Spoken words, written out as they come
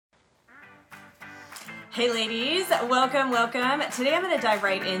Hey ladies, welcome. Today I'm going to dive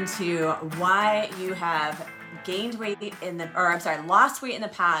right into why you have lost weight in the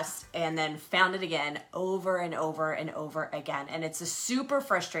past and then found it again over and over and over again. And it's a super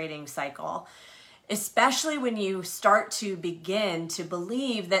frustrating cycle, especially when you start to begin to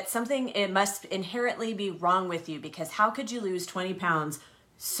believe that it must inherently be wrong with you, because how could you lose 20 pounds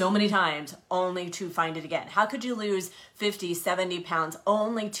so many times only to find it again? How could you lose 50, 70 pounds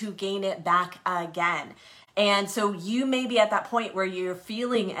only to gain it back again? And so you may be at that point where you're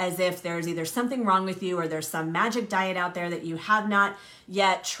feeling as if there's either something wrong with you or there's some magic diet out there that you have not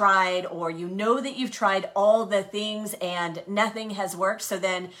yet tried, or you know that you've tried all the things and nothing has worked. So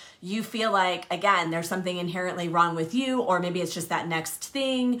then you feel like, again, there's something inherently wrong with you, or maybe it's just that next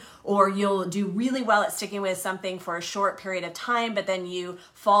thing, or you'll do really well at sticking with something for a short period of time, but then you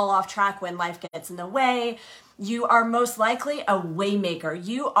fall off track when life gets in the way. You are most likely a waymaker.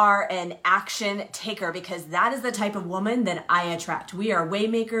 You are an action taker, because that is the type of woman that I attract. We are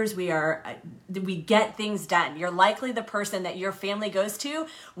waymakers. We get things done. You're likely the person that your family goes to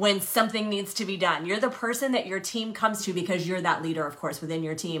when something needs to be done. You're the person that your team comes to because you're that leader, of course, within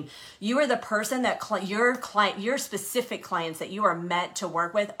your team. You are the person that your specific clients that you are meant to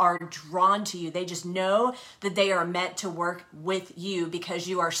work with are drawn to you. They just know that they are meant to work with you because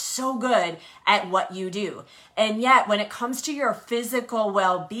you are so good at what you do. And yet, when it comes to your physical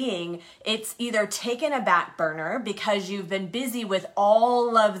well-being, it's either taken a back burner because you've been busy with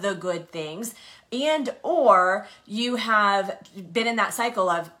all of the good things, and or you have been in that cycle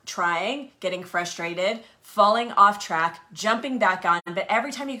of trying, getting frustrated, falling off track, jumping back on. But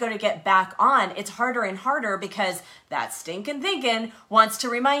every time you go to get back on, it's harder and harder because that stinking thinking wants to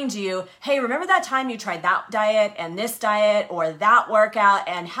remind you, hey, remember that time you tried that diet and this diet or that workout,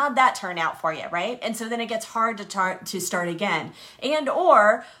 and how'd that turn out for you, right? And so then it gets hard to start again. And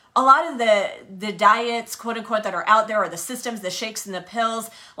or a lot of the diets, quote unquote, that are out there, or the systems, the shakes and the pills,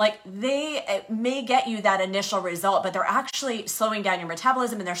 like they may get you that initial result, but they're actually slowing down your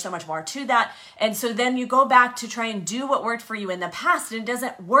metabolism, and there's so much more to that. And so then you go back to try and do what worked for you in the past, and it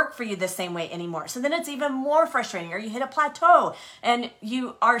doesn't work for you the same way anymore. So then it's even more frustrating, or you hit a plateau and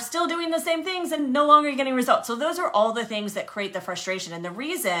you are still doing the same things and no longer getting results. So those are all the things that create the frustration. And the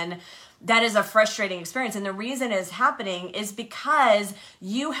reason that is a frustrating experience, and the reason it's happening, is because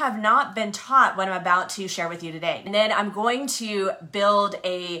you have not been taught what I'm about to share with you today. And then I'm going to build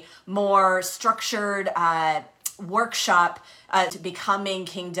a more structured workshop to becoming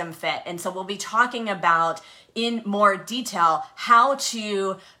Kingdom Fit. And so we'll be talking about in more detail how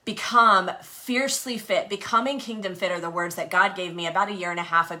to become fiercely fit. Becoming Kingdom Fit are the words that God gave me about 1.5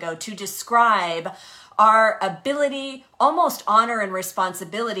 years ago to describe our ability, almost honor and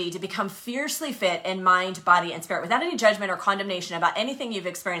responsibility, to become fiercely fit in mind, body, and spirit, without any judgment or condemnation about anything you've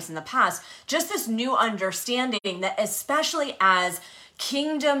experienced in the past. Just this new understanding that, especially as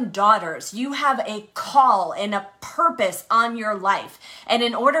kingdom daughters, you have a call and a purpose on your life. And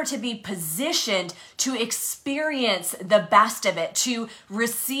in order to be positioned to experience the best of it, to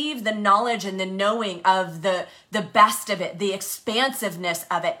receive the knowledge and the knowing of the best of it, the expansiveness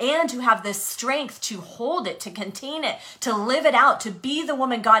of it, and to have the strength to hold it, to contain it, to live it out, to be the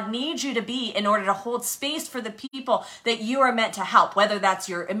woman God needs you to be in order to hold space for the people that you are meant to help, whether that's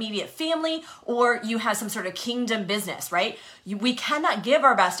your immediate family or you have some sort of kingdom business, right? We cannot give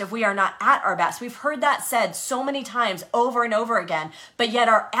our best if we are not at our best. We've heard that said so many times over and over again, but yet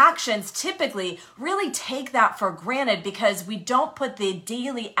our actions typically really take that for granted because we don't put the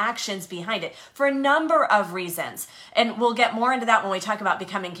daily actions behind it for a number of reasons. And we'll get more into that when we talk about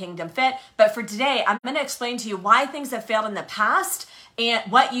becoming Kingdom Fit. But for today, I'm going to explain to you why things have failed in the past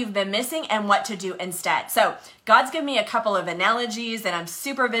and what you've been missing and what to do instead. So God's given me a couple of analogies, and I'm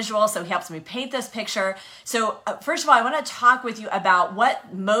super visual, so he helps me paint this picture. So first of all, I want to talk with you about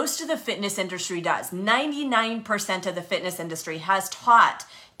what most of the fitness industry does. 99% of the fitness industry has taught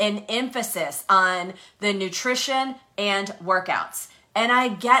an emphasis on the nutrition and workouts. And I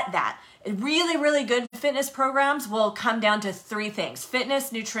get that. Really, really good fitness programs will come down to 3 things: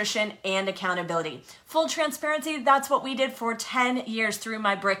 fitness, nutrition, and accountability. Full transparency, that's what we did for 10 years through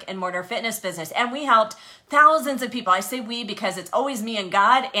my brick and mortar fitness business. And we helped thousands of people. I say we because it's always me and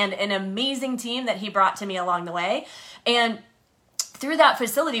God and an amazing team that he brought to me along the way. And through that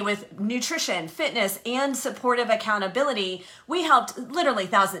facility with nutrition, fitness, and supportive accountability, we helped literally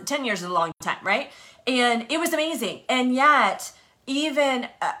thousands. 10 years is a long time, right? And it was amazing. And yet, even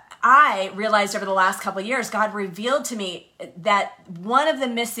I realized over the last couple of years, God revealed to me that one of the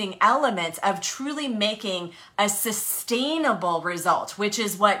missing elements of truly making a sustainable result, which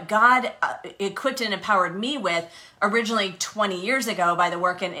is what God equipped and empowered me with originally 20 years ago by the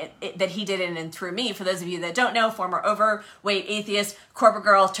work that he did in and through me. For those of you that don't know, former overweight atheist, corporate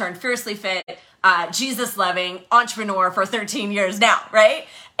girl turned fiercely fit, Jesus loving entrepreneur for 13 years now, right?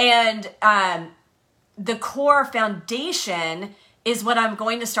 And the core foundation is what I'm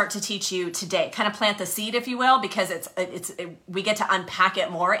going to start to teach you today. Kind of plant the seed, if you will, because we get to unpack it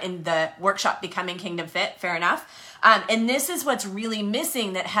more in the workshop, Becoming Kingdom Fit. Fair enough. And this is what's really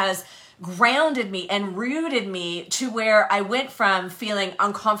missing that has grounded me and rooted me to where I went from feeling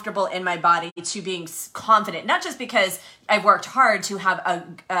uncomfortable in my body to being confident, not just because I've worked hard to have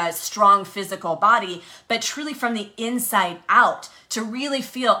a strong physical body, but truly from the inside out to really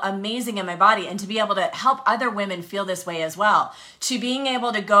feel amazing in my body and to be able to help other women feel this way as well. To being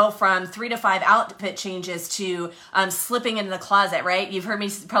able to go from 3 to 5 outfit changes to slipping into the closet, right? You've heard me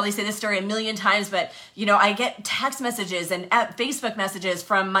probably say this story a million times, but I get text messages and Facebook messages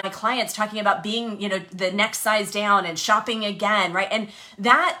from my clients talking about being, the next size down and shopping again, right? And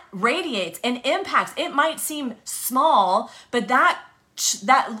that radiates and impacts. It might seem small, but that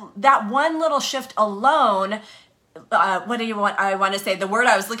one little shift alone, what do you want? I want to say the word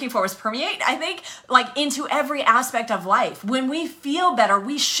I was looking for was permeate, I think, like into every aspect of life. When we feel better,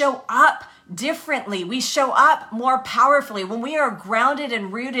 we show up differently. We show up more powerfully when we are grounded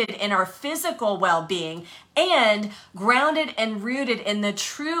and rooted in our physical well-being and grounded and rooted in the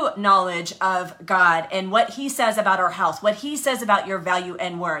true knowledge of God and what he says about our health, what he says about your value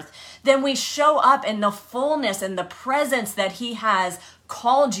and worth. Then we show up in the fullness and the presence that he has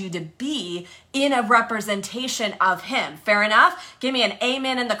called you to be in a representation of him. Fair enough? Give me an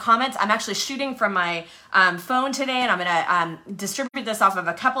amen in the comments. I'm actually shooting from my phone today, and I'm going to distribute this off of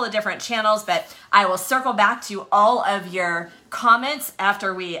a couple of different channels, but I will circle back to all of your comments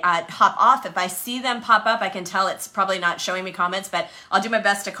after we hop off. If I see them pop up, I can tell it's probably not showing me comments, but I'll do my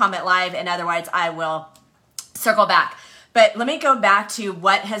best to comment live, and otherwise I will circle back. But let me go back to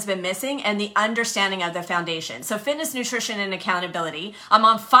what has been missing and the understanding of the foundation. So fitness, nutrition, and accountability. I'm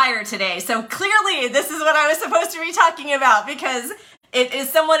on fire today. So clearly this is what I was supposed to be talking about because it is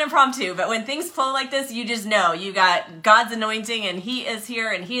somewhat impromptu. But when things flow like this, you just know you got God's anointing and he is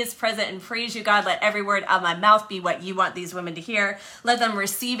here and he is present, and praise you, God. Let every word of my mouth be what you want these women to hear. Let them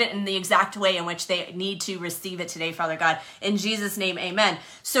receive it in the exact way in which they need to receive it today, Father God. In Jesus' name, amen.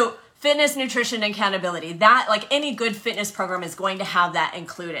 So fitness, nutrition, and accountability. That, like any good fitness program, is going to have that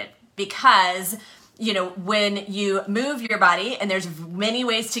included because, when you move your body, and there's many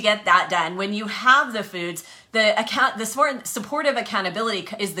ways to get that done, when you have the foods, the supportive accountability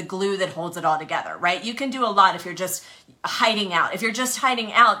is the glue that holds it all together, right? You can do a lot if you're just hiding out. If you're just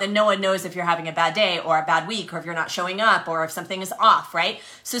hiding out, then no one knows if you're having a bad day or a bad week or if you're not showing up or if something is off, right?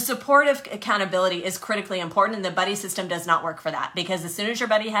 So supportive accountability is critically important, and the buddy system does not work for that because as soon as your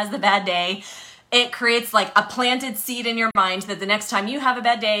buddy has the bad day, it creates like a planted seed in your mind that the next time you have a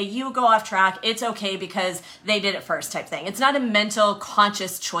bad day, you go off track, it's okay because they did it first type thing. It's not a mental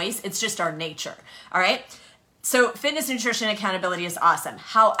conscious choice. It's just our nature. All right. So fitness, nutrition, accountability is awesome.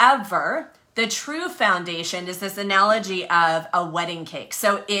 However, the true foundation is this analogy of a wedding cake.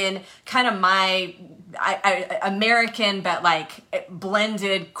 So in kind of my American, but like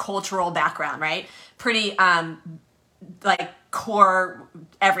blended cultural background, right? Pretty like core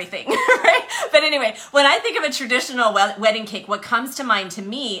everything, right? But anyway, when I think of a traditional wedding cake, what comes to mind to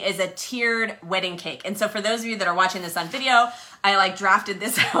me is a tiered wedding cake. And so for those of you that are watching this on video, I drafted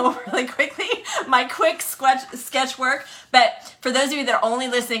this out really quickly, my quick sketch work. But for those of you that are only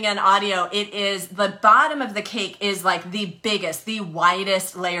listening on audio, it is the bottom of the cake is like the biggest, the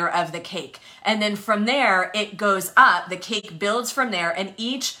widest layer of the cake. And then from there, it goes up, the cake builds from there, and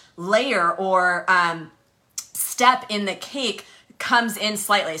each layer or step in the cake comes in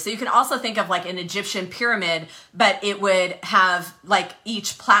slightly. So you can also think of like an Egyptian pyramid, but it would have like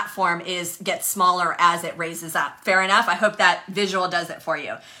each platform gets smaller as it raises up. Fair enough? I hope that visual does it for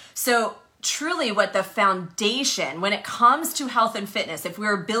you. So truly what the foundation, when it comes to health and fitness, if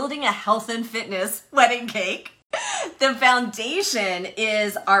we're building a health and fitness wedding cake, the foundation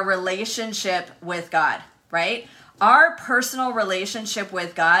is our relationship with God, right? Our personal relationship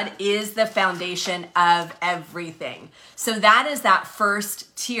with God is the foundation of everything. So that is that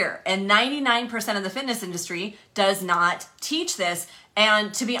first tier. And 99% of the fitness industry does not teach this.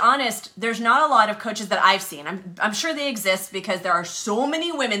 And to be honest, there's not a lot of coaches that I've seen. I'm sure they exist because there are so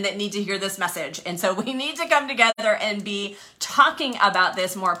many women that need to hear this message. And so we need to come together and be talking about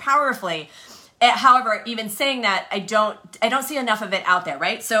this more powerfully. However, even saying that, I don't see enough of it out there,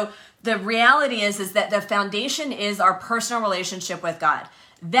 right? So the reality is that the foundation is our personal relationship with God.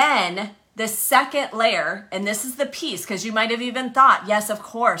 Then the second layer, and this is the piece, because you might have even thought, yes, of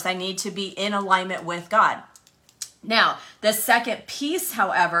course, I need to be in alignment with God. Now, the second piece,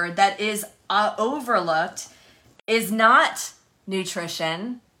 however, that is overlooked is not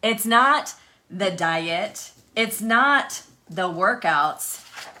nutrition. It's not the diet. It's not the workouts.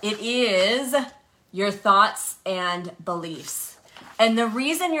 It is your thoughts and beliefs. And the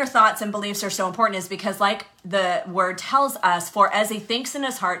reason your thoughts and beliefs are so important is because, like the word tells us, for as he thinks in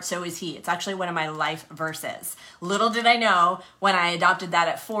his heart, so is he. It's actually one of my life verses. Little did I know when I adopted that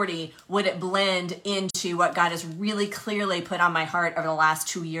at 40, would it blend into what God has really clearly put on my heart over the last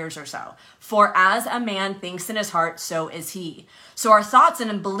 2 years or so. For as a man thinks in his heart, so is he. So our thoughts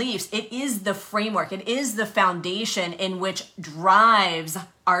and beliefs, it is the framework. It is the foundation in which drives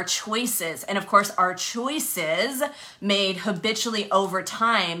our choices. And of course, our choices made habitually over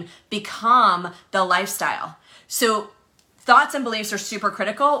time become the lifestyle. So thoughts and beliefs are super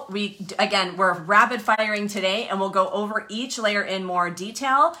critical. We're rapid firing today, and we'll go over each layer in more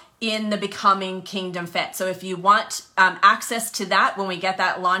detail in the Becoming Kingdom Fit. So if you want access to that when we get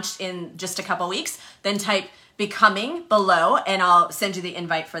that launched in just a couple weeks, then type Becoming below and I'll send you the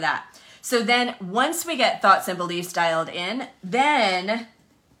invite for that. So then once we get thoughts and beliefs dialed in, then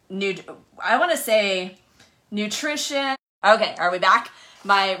I want to say nutrition. Okay, are we back?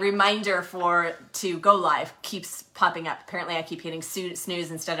 My reminder to go live keeps popping up. Apparently I keep hitting snooze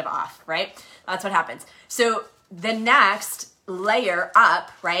instead of off, right? That's what happens. So the next layer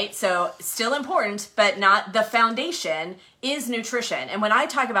up, right? So still important, but not the foundation, is nutrition. And when I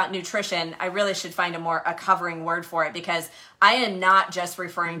talk about nutrition, I really should find a covering word for it, because I am not just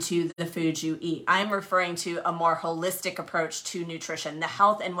referring to the foods you eat. I'm referring to a more holistic approach to nutrition, the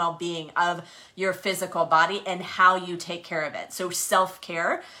health and well-being of your physical body and how you take care of it. So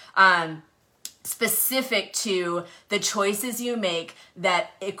self-care, specific to the choices you make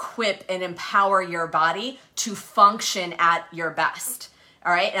that equip and empower your body to function at your best.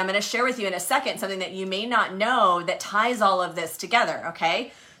 All right. And I'm going to share with you in a second something that you may not know that ties all of this together.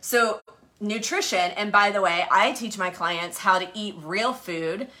 Okay. So nutrition. And by the way, I teach my clients how to eat real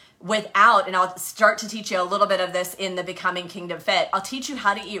food without, and I'll start to teach you a little bit of this in the Becoming Kingdom Fit. I'll teach you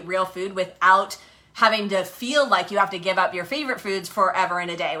how to eat real food without having to feel like you have to give up your favorite foods forever in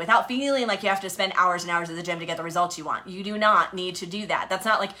a day, without feeling like you have to spend hours and hours at the gym to get the results you want. You do not need to do that. That's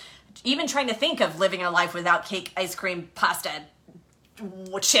not like even trying to think of living a life without cake, ice cream, pasta,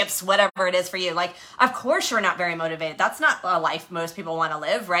 chips, whatever it is for you. Like, of course you're not very motivated. That's not a life most people want to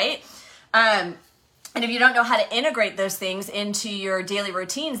live, right? And if you don't know how to integrate those things into your daily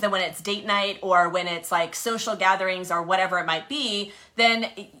routines, then when it's date night or when it's like social gatherings or whatever it might be, then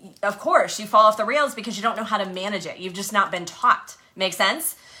of course you fall off the rails because you don't know how to manage it. You've just not been taught. Make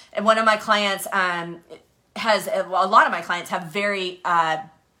sense? And one of my clients a lot of my clients have very,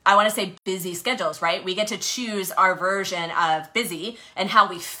 I want to say busy schedules, right? We get to choose our version of busy, and how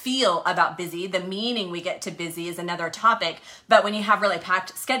we feel about busy. The meaning we get to busy is another topic. But when you have really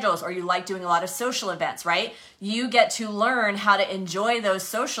packed schedules, or you like doing a lot of social events, right? You get to learn how to enjoy those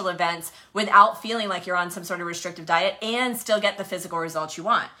social events without feeling like you're on some sort of restrictive diet and still get the physical results you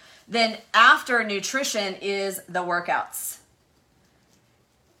want. Then after nutrition is the workouts.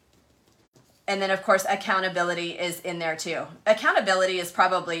 And then, of course, accountability is in there too. Accountability is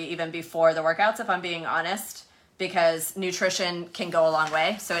probably even before the workouts, if I'm being honest, because nutrition can go a long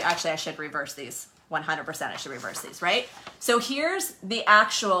way. So actually, I should reverse these. 100% I should reverse these, right? So here's the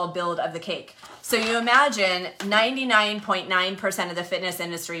actual build of the cake. So you imagine 99.9% of the fitness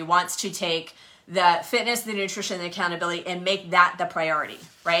industry wants to take the fitness, the nutrition, the accountability, and make that the priority,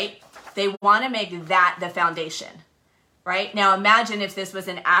 right? They want to make that the foundation. Right? Now imagine if this was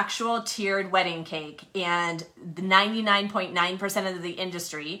an actual tiered wedding cake, and the 99.9% of the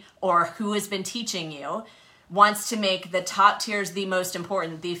industry, or who has been teaching you, wants to make the top tiers the most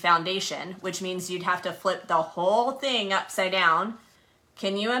important, the foundation, which means you'd have to flip the whole thing upside down.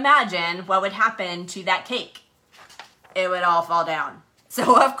 Can you imagine what would happen to that cake? It would all fall down.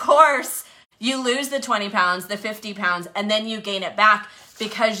 So of course you lose the 20 pounds, the 50 pounds, and then you gain it back,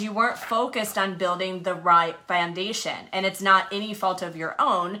 because you weren't focused on building the right foundation. And it's not any fault of your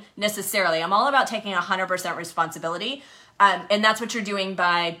own necessarily. I'm all about taking 100% responsibility. And that's what you're doing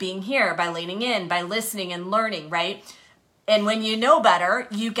by being here, by leaning in, by listening and learning, right? And when you know better,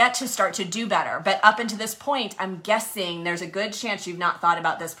 you get to start to do better. But up until this point, I'm guessing there's a good chance you've not thought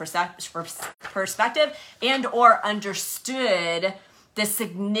about this perspective and or understood the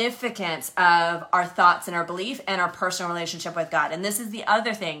significance of our thoughts and our belief and our personal relationship with God. And this is the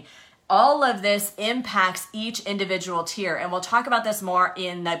other thing. all of this impacts each individual tier. And we'll talk about this more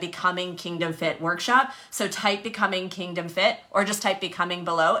in the Becoming Kingdom Fit workshop. So type Becoming Kingdom Fit or just type Becoming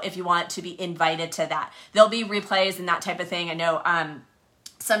below if you want to be invited to that. There'll be replays and that type of thing. I know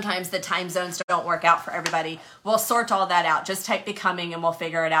sometimes the time zones don't work out for everybody. We'll sort all that out. Just type Becoming and we'll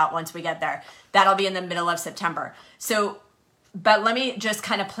figure it out once we get there. That'll be in the middle of September. But let me just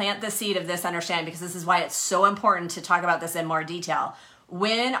kind of plant the seed of this understanding, because this is why it's so important to talk about this in more detail.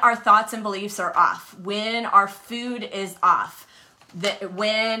 When our thoughts and beliefs are off, when our food is off,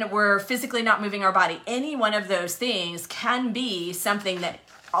 when we're physically not moving our body, any one of those things can be something that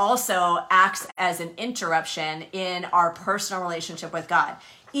also acts as an interruption in our personal relationship with God.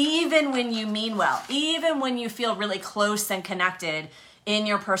 Even when you mean well, even when you feel really close and connected in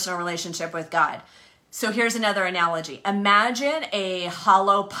your personal relationship with God. So here's another analogy. Imagine a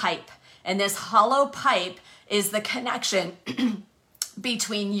hollow pipe, and this hollow pipe is the connection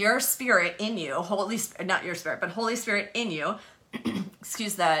between your spirit in you, not your spirit, but Holy Spirit in you,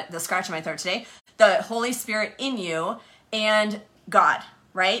 excuse the scratch in my throat today, the Holy Spirit in you and God,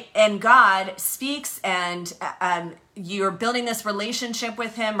 right? And God speaks, and you're building this relationship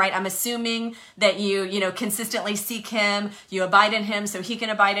with him, right? I'm assuming that you consistently seek him, you abide in him so he can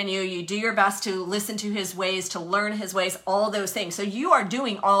abide in you, you do your best to listen to his ways, to learn his ways, all those things. So you are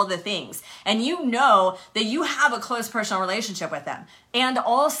doing all the things, and you know that you have a close personal relationship with him. And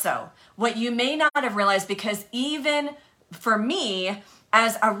also, what you may not have realized, because even for me,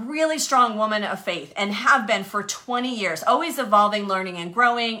 as a really strong woman of faith, and have been for 20 years, always evolving, learning, and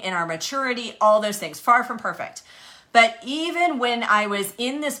growing in our maturity, all those things, far from perfect. But even when I was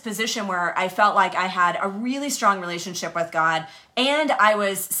in this position where I felt like I had a really strong relationship with God, and I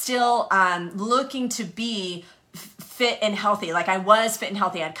was still looking to be fit and healthy, like I was fit and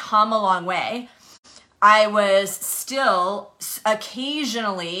healthy, I'd come a long way, I was still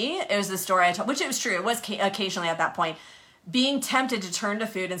occasionally, it was the story I told, which it was true, it was occasionally at that point, being tempted to turn to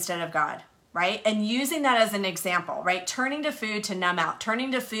food instead of God, right? And using that as an example, right? Turning to food to numb out,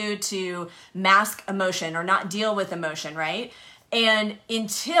 turning to food to mask emotion or not deal with emotion, right? And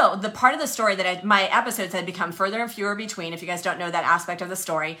until the part of the story that my episodes had become further and fewer between, if you guys don't know that aspect of the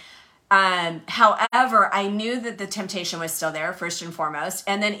story. However, I knew that the temptation was still there, first and foremost.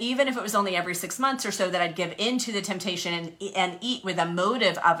 And then even if it was only every 6 months or so that I'd give into the temptation and eat with a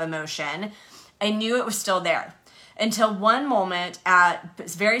motive of emotion, I knew it was still there. Until one moment, at a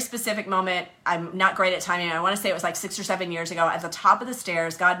very specific moment, I'm not great at timing, I want to say it was like 6 or 7 years ago, at the top of the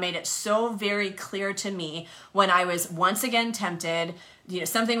stairs, God made it so very clear to me when I was once again tempted,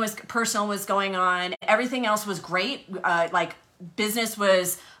 something was personal was going on, everything else was great, like business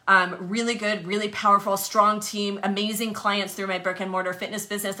was really good, really powerful, strong team, amazing clients through my brick and mortar fitness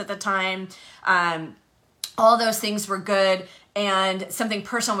business at the time, all those things were good. And something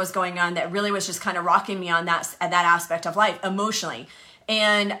personal was going on that really was just kind of rocking me on that aspect of life emotionally.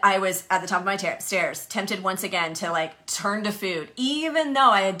 And I was at the top of my stairs, tempted once again to like turn to food, even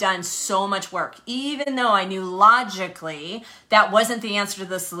though I had done so much work, even though I knew logically that wasn't the answer to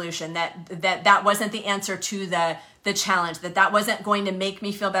the solution, that wasn't the answer to the challenge, that wasn't going to make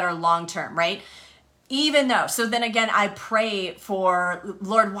me feel better long-term, right? Even though, so then again, I pray for,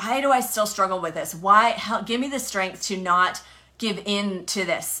 Lord, why do I still struggle with this? Give me the strength to not give in to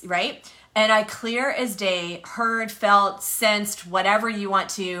this, right? And I clear as day heard, felt, sensed, whatever you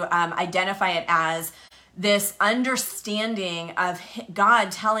want to identify it as, this understanding of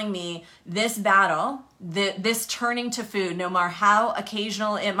God telling me this battle, this turning to food, no matter how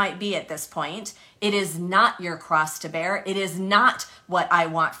occasional it might be at this point, it is not your cross to bear. It is not what I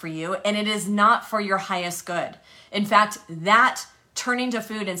want for you, and it is not for your highest good. In fact, that turning to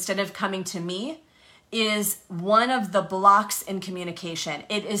food instead of coming to me is one of the blocks in communication.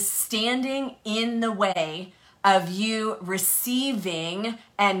 It is standing in the way of you receiving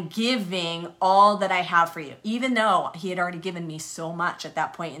and giving all that I have for you, even though he had already given me so much at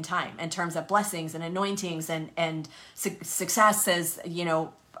that point in time in terms of blessings and anointings and successes,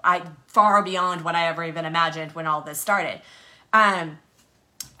 I far beyond what I ever even imagined when all this started. And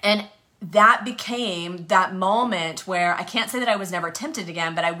that became that moment where I can't say that I was never tempted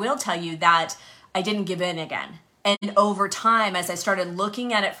again, but I will tell you that I didn't give in again. And over time, as I started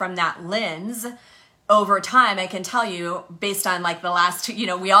looking at it from that lens, over time, I can tell you, based on like the last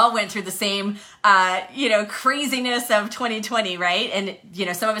two, we all went through the same craziness of 2020, right? And,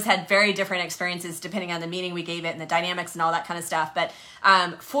 some of us had very different experiences depending on the meaning we gave it and the dynamics and all that kind of stuff. But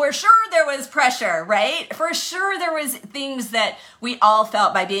for sure there was pressure, right? For sure there was things that we all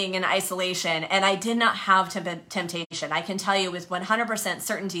felt by being in isolation. And I did not have temptation. I can tell you with 100%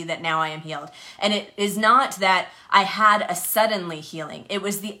 certainty that now I am healed. And it is not that I had a suddenly healing. It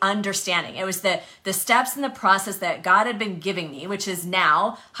was the understanding. It was the steps in the process that God had been giving me, which is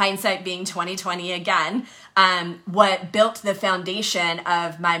now, hindsight being 2020 again, what built the foundation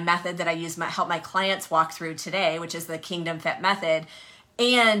of my method that I use help my clients walk through today, which is the Kingdom Fit method.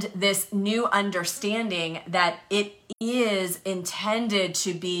 And this new understanding that it is intended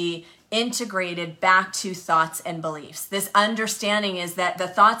to be integrated back to thoughts and beliefs. This understanding is that the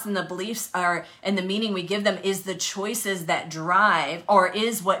thoughts and the beliefs are, and the meaning we give them is the choices that drive, or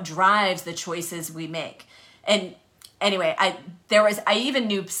is what drives the choices we make. And anyway, I even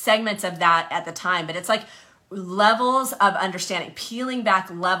knew segments of that at the time, but it's like levels of understanding, peeling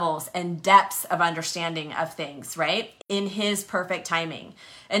back levels and depths of understanding of things, right? In His perfect timing.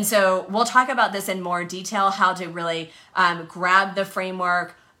 And so we'll talk about this in more detail, how to really grab the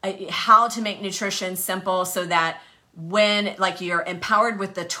framework, how to make nutrition simple so that when you're empowered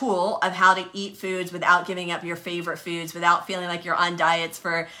with the tool of how to eat foods without giving up your favorite foods, without feeling like you're on diets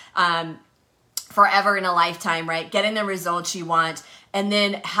for forever in a lifetime, right? Getting the results you want, and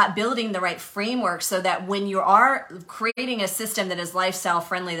then building the right framework so that when you are creating a system that is lifestyle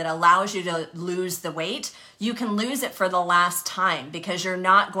friendly, that allows you to lose the weight, you can lose it for the last time because you're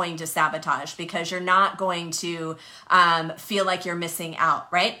not going to sabotage, because you're not going to feel like you're missing out,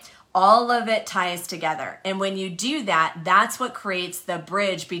 right? All of it ties together. And when you do that, that's what creates the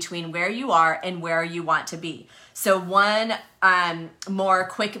bridge between where you are and where you want to be. So one more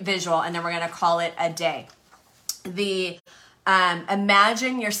quick visual, and then we're going to call it a day.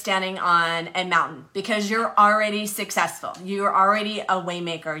 Imagine you're standing on a mountain because you're already successful. You're already a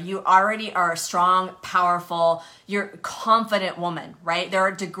waymaker. You already are a strong, powerful, you're a confident woman, right? There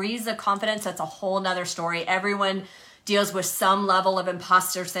are degrees of confidence. That's a whole nother story. Everyone deals with some level of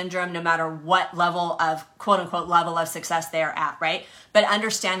imposter syndrome, no matter what level of quote unquote level of success they're at, right? But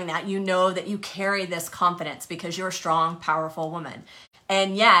understanding that, you know that you carry this confidence because you're a strong, powerful woman.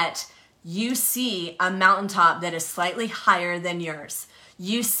 And yet you see a mountaintop that is slightly higher than yours.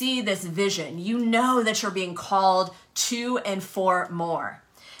 You see this vision. You know that you're being called to and for more.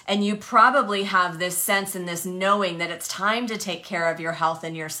 And you probably have this sense and this knowing that it's time to take care of your health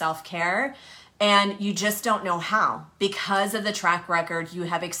and your self-care. And you just don't know how because of the track record you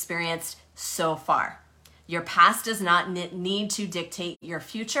have experienced so far. Your past does not need to dictate your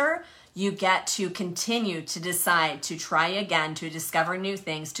future. You get to continue to decide to try again, to discover new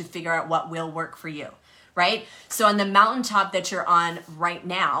things, to figure out what will work for you, right? So on the mountaintop that you're on right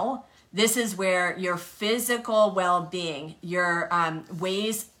now, this is where your physical well-being, your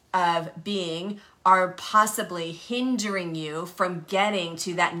ways of being are possibly hindering you from getting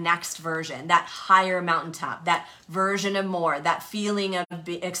to that next version, that higher mountaintop, that version of more, that feeling of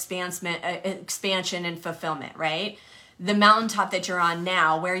expansion and fulfillment, right? The mountaintop that you're on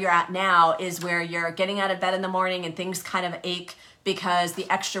now, where you're at now, is where you're getting out of bed in the morning and things kind of ache because the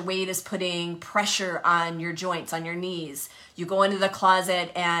extra weight is putting pressure on your joints, on your knees. You go into the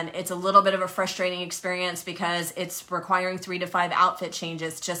closet and it's a little bit of a frustrating experience because it's requiring 3 to 5 outfit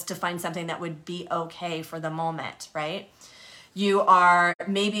changes just to find something that would be okay for the moment, right? You are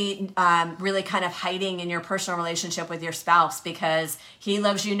maybe really kind of hiding in your personal relationship with your spouse because he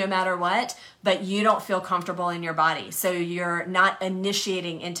loves you no matter what, but you don't feel comfortable in your body. So you're not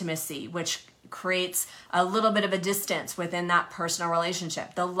initiating intimacy, which creates a little bit of a distance within that personal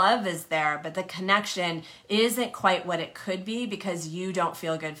relationship. The love is there, but the connection isn't quite what it could be because you don't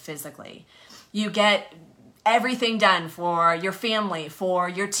feel good physically. You get everything done for your family, for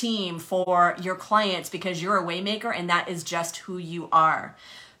your team, for your clients because you're a waymaker and that is just who you are.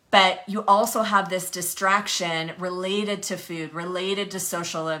 But you also have this distraction related to food, related to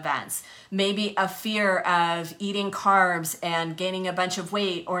social events, maybe a fear of eating carbs and gaining a bunch of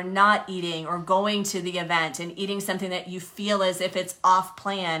weight, or not eating, or going to the event and eating something that you feel as if it's off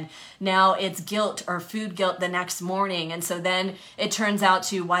plan. Now it's guilt or food guilt the next morning. And so then it turns out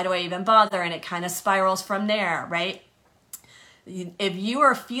to, why do I even bother? And it kind of spirals from there, right? If you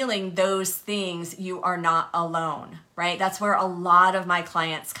are feeling those things, you are not alone, right? That's where a lot of my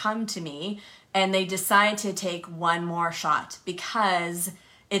clients come to me and they decide to take one more shot because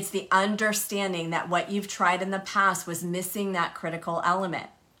it's the understanding that what you've tried in the past was missing that critical element,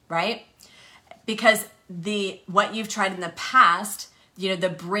 right? Because what you've tried in the past the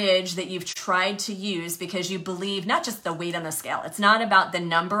bridge that you've tried to use because you believe not just the weight on the scale. It's not about the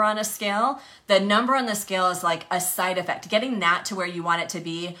number on a scale. The number on the scale is like a side effect. Getting that to where you want it to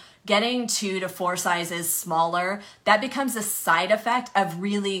be, getting 2 to 4 sizes smaller, that becomes a side effect of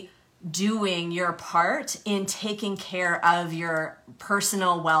really doing your part in taking care of your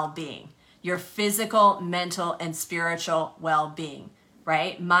personal well-being, your physical, mental, and spiritual well-being,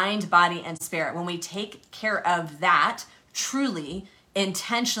 right? Mind, body, and spirit. When we take care of that, truly,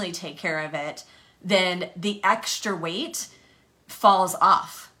 intentionally take care of it, then the extra weight falls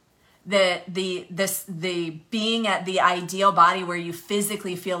off. The being at the ideal body where you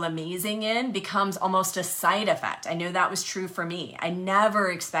physically feel amazing in becomes almost a side effect. I know that was true for me. I never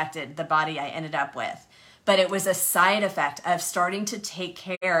expected the body I ended up with, but it was a side effect of starting to take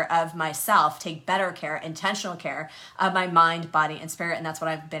care of myself, take better care, intentional care of my mind, body, and spirit. And that's what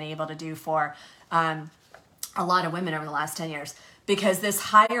I've been able to do for a lot of women over the last 10 years. Because this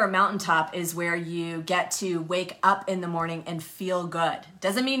higher mountaintop is where you get to wake up in the morning and feel good.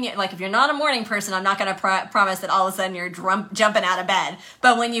 Doesn't mean, if you're not a morning person, I'm not going to promise that all of a sudden you're jumping out of bed.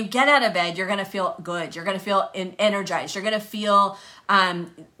 But when you get out of bed, you're going to feel good. You're going to feel energized. You're going to feel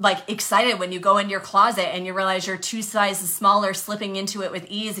excited when you go into your closet and you realize you're 2 sizes smaller, slipping into it with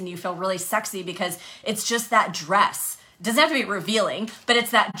ease, and you feel really sexy because it's just that dress. It doesn't have to be revealing, but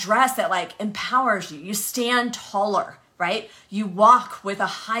it's that dress that empowers you. You stand taller. Right? You walk with a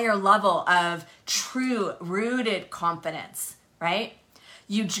higher level of true rooted confidence, right?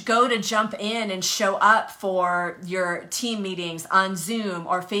 You go to jump in and show up for your team meetings on Zoom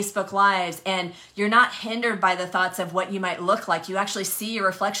or Facebook Lives, and you're not hindered by the thoughts of what you might look like. You actually see your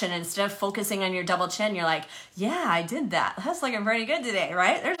reflection, and instead of focusing on your double chin, you're like, yeah, I did that. That's looking pretty good today,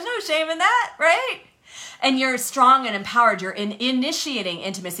 right? There's no shame in that, right? And you're strong and empowered. You're initiating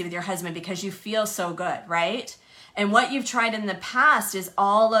intimacy with your husband because you feel so good, right? And what you've tried in the past is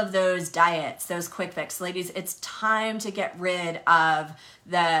all of those diets, those quick fix. Ladies, it's time to get rid of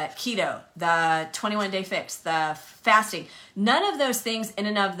the keto, the 21-day fix, the fasting. None of those things in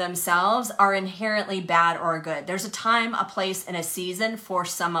and of themselves are inherently bad or good. There's a time, a place, and a season for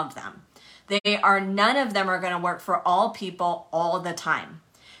some of them. None of them are going to work for all people all the time.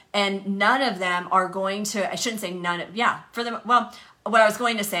 And none of them are going to, I shouldn't say none of, yeah, for them, well, what I was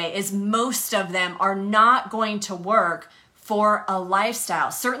going to say is most of them are not going to work for a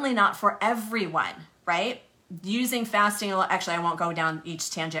lifestyle, certainly not for everyone, right? Using fasting, actually, I won't go down each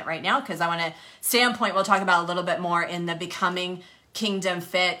tangent right now because I want to stay on point. We'll talk about a little bit more in the Becoming Kingdom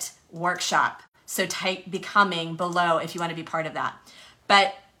Fit workshop. So type Becoming below if you want to be part of that.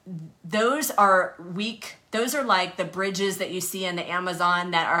 But those are weak. Those are like the bridges that you see in the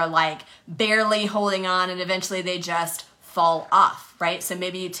Amazon that are like barely holding on, and eventually they just fall off, right? So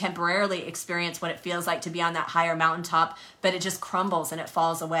maybe you temporarily experience what it feels like to be on that higher mountaintop, but it just crumbles and it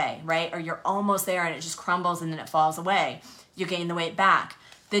falls away, right? Or you're almost there and it just crumbles and then it falls away. You gain the weight back.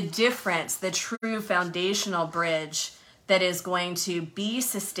 The difference, the true foundational bridge that is going to be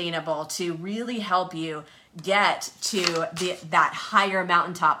sustainable to really help you get to that higher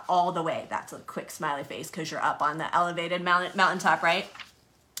mountaintop all the way. That's a quick smiley face because you're up on the elevated mountaintop, right?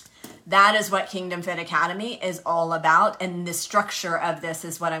 That is what Kingdom Fit Academy is all about. And the structure of this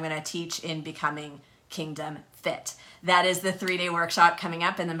is what I'm going to teach in Becoming Kingdom Fit. That is the 3-day workshop coming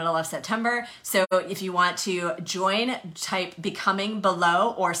up in the middle of September. So if you want to join, type Becoming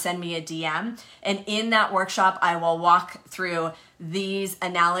below or send me a DM. And in that workshop, I will walk through these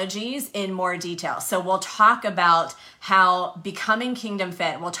analogies in more detail. So we'll talk about how becoming Kingdom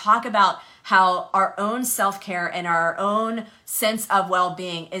Fit, we'll talk about how our own self-care and our own sense of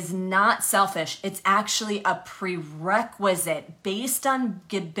well-being is not selfish. It's actually a prerequisite based on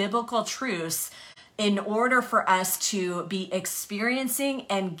biblical truths in order for us to be experiencing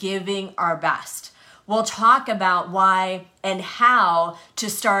and giving our best. We'll talk about why and how to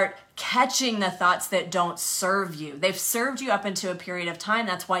start catching the thoughts that don't serve you. They've served you up into a period of time.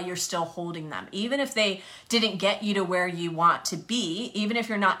 That's why you're still holding them. Even if they didn't get you to where you want to be, even if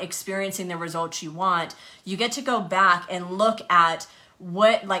you're not experiencing the results you want, you get to go back and look at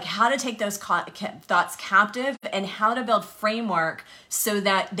how to take those thoughts captive and how to build framework so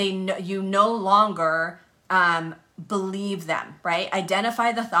that you no longer believe them, right?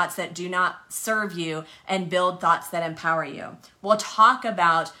 Identify the thoughts that do not serve you and build thoughts that empower you. We'll talk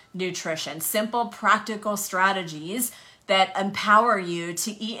about nutrition, simple, practical strategies that empower you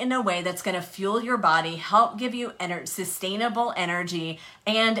to eat in a way that's going to fuel your body, help give you sustainable energy,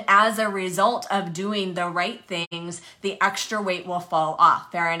 and as a result of doing the right things, the extra weight will fall off.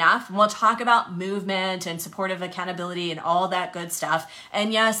 Fair enough? And we'll talk about movement and supportive accountability and all that good stuff.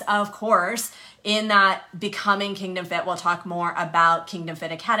 And yes, of course, in that Becoming Kingdom Fit, we'll talk more about Kingdom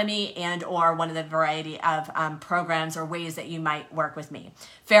Fit Academy and or one of the variety of programs or ways that you might work with me.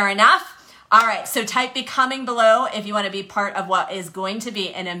 Fair enough? All right, so type Becoming below if you want to be part of what is going to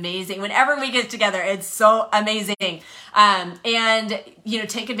be an amazing, whenever we get together, it's so amazing. And,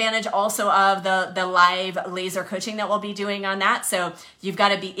 take advantage also of the live laser coaching that we'll be doing on that. So you've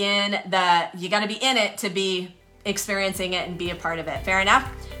got to be in it to be experiencing it and be a part of it. Fair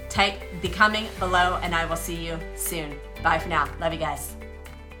enough? Type Becoming below and I will see you soon. Bye for now. Love you guys.